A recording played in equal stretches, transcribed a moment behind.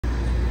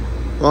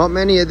Well,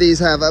 many of these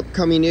have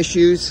upcoming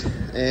issues,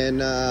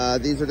 and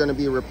these are going to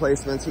be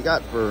replacements he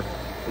got for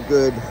a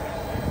good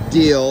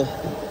deal.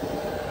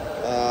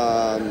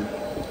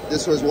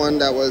 This was one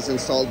that was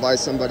installed by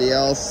somebody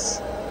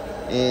else,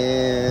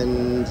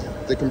 and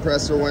the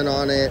compressor went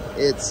on it.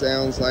 It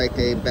sounds like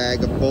a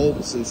bag of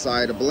bolts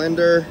inside a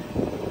blender.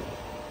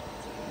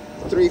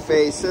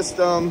 Three-phase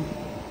system,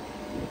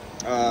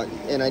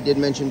 and I did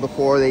mention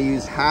before they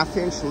use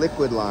 1/2-inch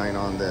liquid line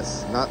on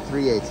this, not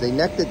 3/8. They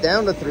necked it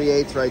down to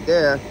 3/8 right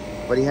there,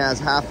 but he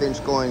has 1/2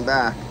 inch going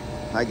back.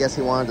 I guess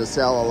he wanted to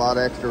sell a lot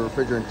of extra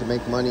refrigerant to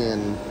make money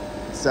and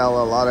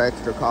sell a lot of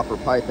extra copper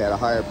pipe at a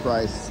higher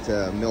price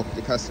to milk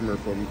the customer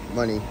for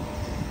money.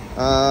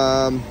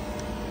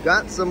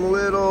 Got some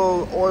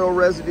little oil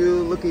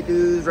residue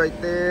looky-doos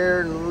right there,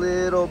 and a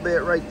little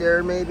bit right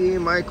there, maybe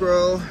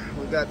micro.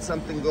 We got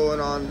something going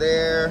on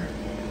there.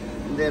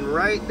 And then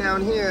right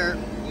down here,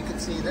 you can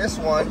see this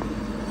one.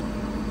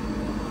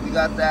 We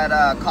got that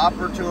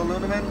copper to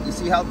aluminum. You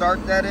see how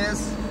dark that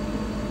is?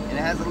 And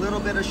it has a little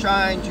bit of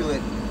shine to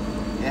it.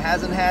 It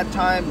hasn't had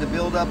time to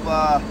build up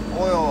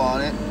oil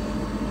on it.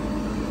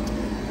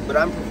 But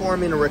I'm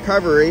performing a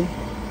recovery,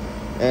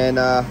 and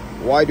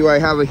why do I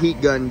have a heat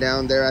gun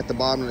down there at the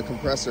bottom of the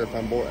compressor if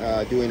I'm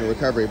doing a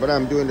recovery? But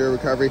I'm doing the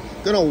recovery.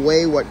 Gonna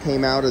weigh what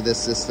came out of this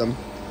system,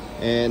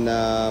 and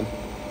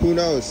who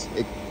knows?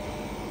 It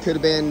could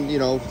have been, you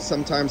know,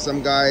 sometimes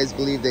some guys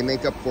believe they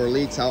make up for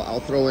leaks. I'll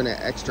throw in an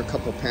extra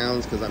couple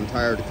pounds because I'm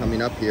tired of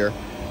coming up here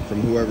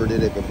from whoever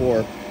did it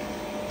before.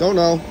 Don't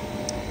know,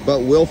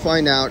 but we'll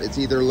find out. It's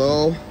either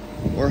low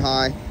or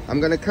high.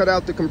 I'm gonna cut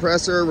out the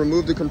compressor,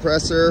 remove the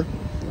compressor,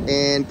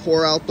 and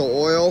pour out the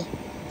oil,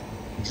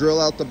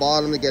 drill out the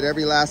bottom to get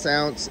every last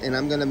ounce, and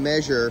I'm gonna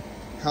measure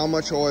how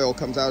much oil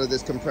comes out of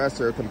this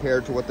compressor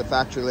compared to what the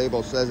factory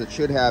label says it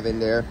should have in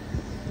there.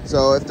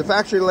 So if the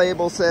factory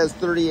label says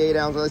 38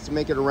 ounces, let's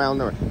make it a round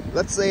number.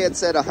 Let's say it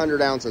said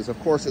 100 ounces. Of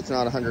course it's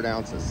not 100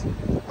 ounces.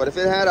 But if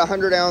it had a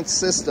 100-ounce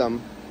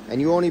system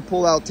and you only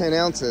pull out 10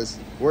 ounces,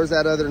 where's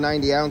that other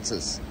 90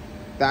 ounces?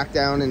 Back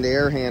down in the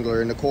air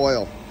handler in the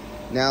coil.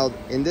 Now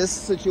in this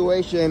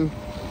situation,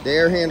 the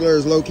air handler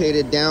is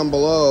located down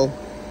below,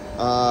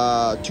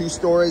 2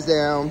 stories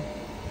down,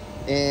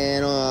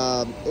 and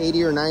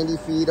 80 or 90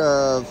 feet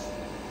of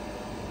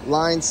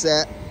line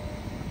set.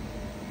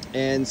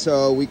 And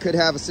so we could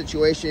have a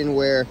situation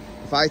where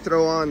if I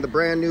throw on the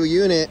brand new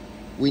unit,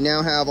 we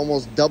now have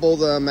almost double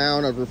the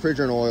amount of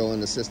refrigerant oil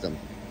in the system.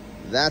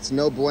 That's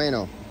no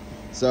bueno.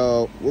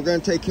 So we're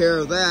going to take care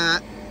of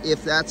that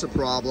if that's a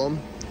problem.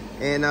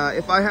 And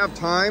if I have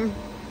time,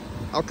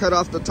 I'll cut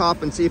off the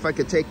top and see if I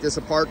could take this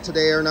apart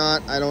today or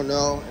not. I don't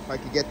know if I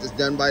could get this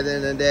done by the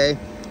end of the day,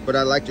 but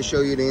I'd like to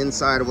show you the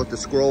inside of what the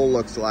scroll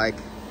looks like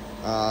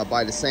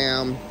by the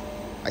SAM.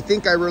 I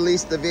think I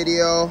released the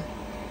video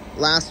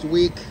last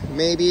week,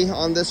 maybe,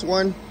 on this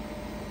one,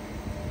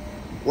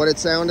 what it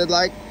sounded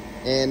like,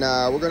 and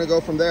we're gonna go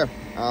from there.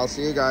 I'll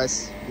see you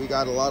guys. We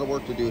got a lot of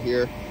work to do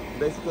here.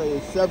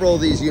 Basically, several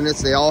of these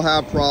units, they all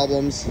have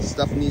problems.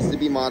 Stuff needs to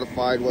be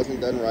modified, wasn't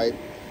done right.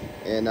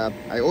 And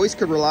I always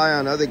could rely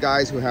on other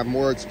guys who have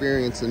more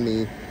experience than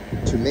me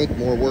to make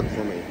more work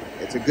for me.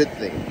 It's a good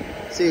thing.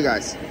 See you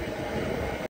guys.